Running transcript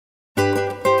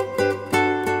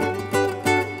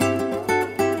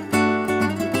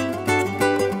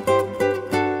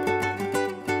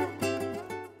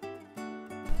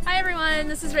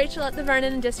Rachel at the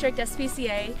Vernon District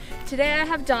SPCA. Today I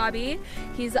have Doby.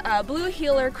 He's a Blue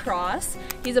Heeler Cross.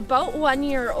 He's about 1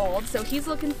 year old, so he's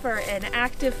looking for an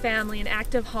active family, an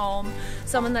active home,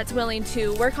 someone that's willing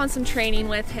to work on some training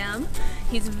with him.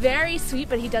 He's very sweet,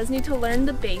 but he does need to learn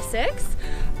the basics.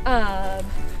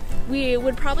 We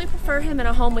would probably prefer him in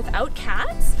a home without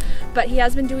cats, but he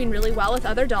has been doing really well with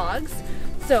other dogs.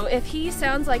 So if he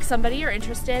sounds like somebody you're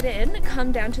interested in,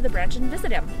 come down to the branch and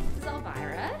visit him. This is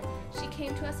Elvira. She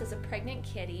came to us as a pregnant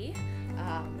kitty.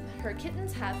 Her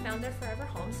kittens have found their forever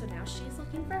home, so now she's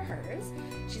looking for hers.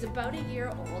 She's about 1 year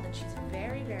old and she's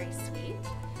very, very sweet.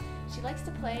 She likes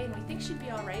to play, and we think she'd be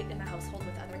all right in the household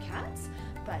with other cats,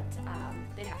 but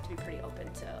they'd have to be pretty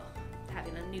open to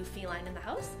having a new feline in the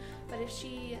house. But if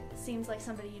she seems like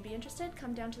somebody you'd be interested,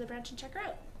 come down to the branch and check her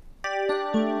out.